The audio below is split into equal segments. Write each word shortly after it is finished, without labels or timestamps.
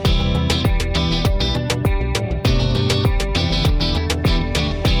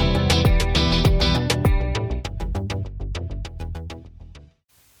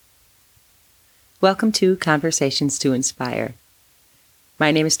Welcome to Conversations to Inspire. My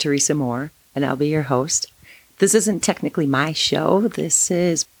name is Theresa Moore, and I'll be your host. This isn't technically my show. This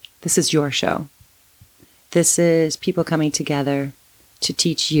is your show. This is people coming together to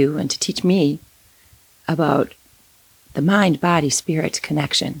teach you and to teach me about the mind, body, spirit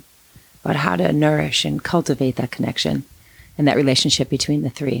connection, about how to nourish and cultivate that connection and that relationship between the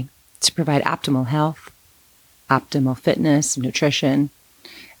three to provide optimal health, optimal fitness, nutrition,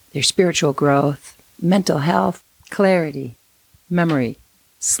 their spiritual growth, mental health, clarity, memory,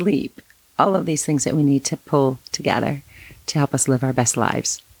 sleep, all of these things that we need to pull together to help us live our best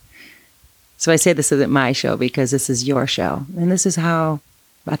lives. So I say this isn't my show because this is your show. And this is how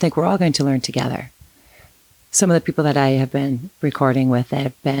I think we're all going to learn together. Some of the people that I have been recording with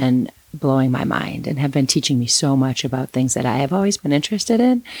have been blowing my mind and have been teaching me so much about things that I have always been interested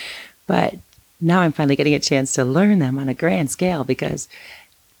in. But now I'm finally getting a chance to learn them on a grand scale because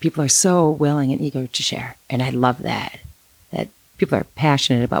people are so willing and eager to share. And I love that people are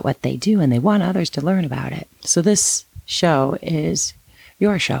passionate about what they do and they want others to learn about it. So this show is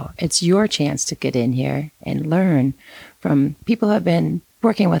your show. It's your chance to get in here and learn from people who have been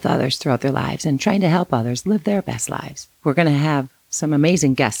working with others throughout their lives and trying to help others live their best lives. We're going to have some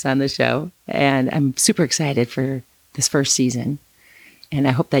amazing guests on the show, and I'm super excited for this first season. And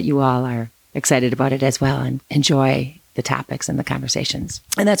I hope that you all are excited about it as well and enjoy the topics and the conversations.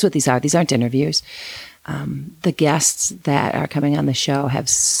 And that's what these are. These aren't interviews. The guests that are coming on the show have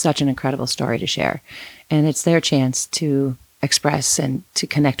such an incredible story to share. And it's their chance to express and to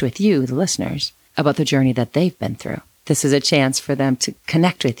connect with you, the listeners, about the journey that they've been through. This is a chance for them to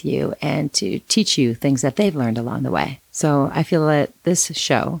connect with you and to teach you things that they've learned along the way. So I feel that this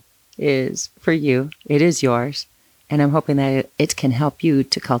show is for you. It is yours. And I'm hoping that it can help you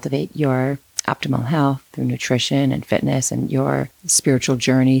to cultivate your optimal health through nutrition and fitness and your spiritual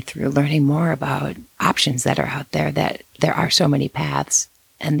journey through learning more about options that are out there, that there are so many paths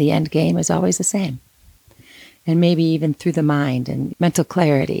and the end game is always the same. And maybe even through the mind and mental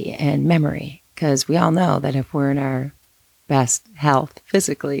clarity and memory, because we all know that if we're in our best health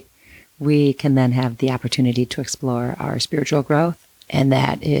physically, we can then have the opportunity to explore our spiritual growth. And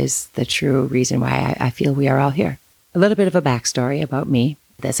that is the true reason why I feel we are all here. A little bit of a backstory about me.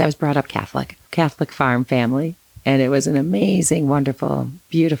 I was brought up Catholic farm family, and it was an amazing, wonderful,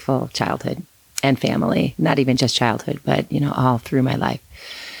 beautiful childhood and family. Not even just childhood, but, all through my life.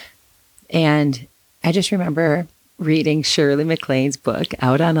 And I just remember reading Shirley MacLaine's book,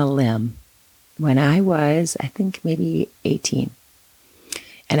 Out on a Limb, when I was, I think, maybe 18.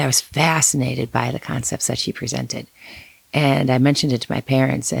 And I was fascinated by the concepts that she presented. And I mentioned it to my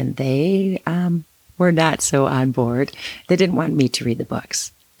parents, and they were not so on board. They didn't want me to read the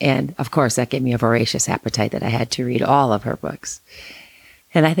books. And of course, that gave me a voracious appetite that I had to read all of her books.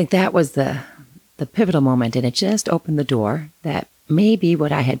 And I think that was the pivotal moment. And it just opened the door that maybe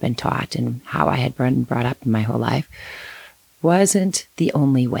what I had been taught and how I had been brought up in my whole life wasn't the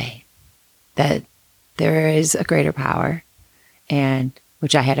only way. That there is a greater power, and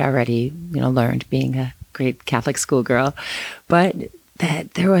which I had already, learned being a great Catholic schoolgirl, but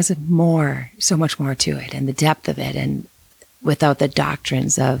that there was more, so much more to it, and the depth of it, and without the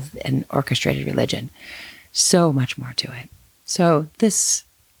doctrines of an orchestrated religion, so much more to it. So this,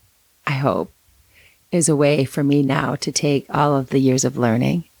 I hope, is a way for me now to take all of the years of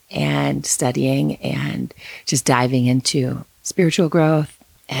learning and studying and just diving into spiritual growth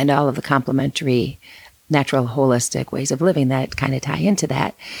and all of the complementary, natural, holistic ways of living that kind of tie into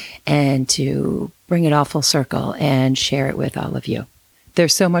that, and to bring it all full circle and share it with all of you.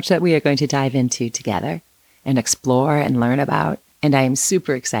 There's so much that we are going to dive into together and explore and learn about. And I am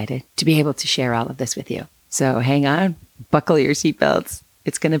super excited to be able to share all of this with you. So hang on, buckle your seatbelts.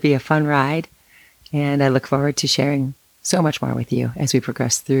 It's going to be a fun ride. And I look forward to sharing so much more with you as we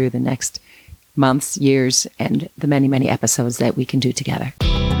progress through the next months, years, and the many, many episodes that we can do together.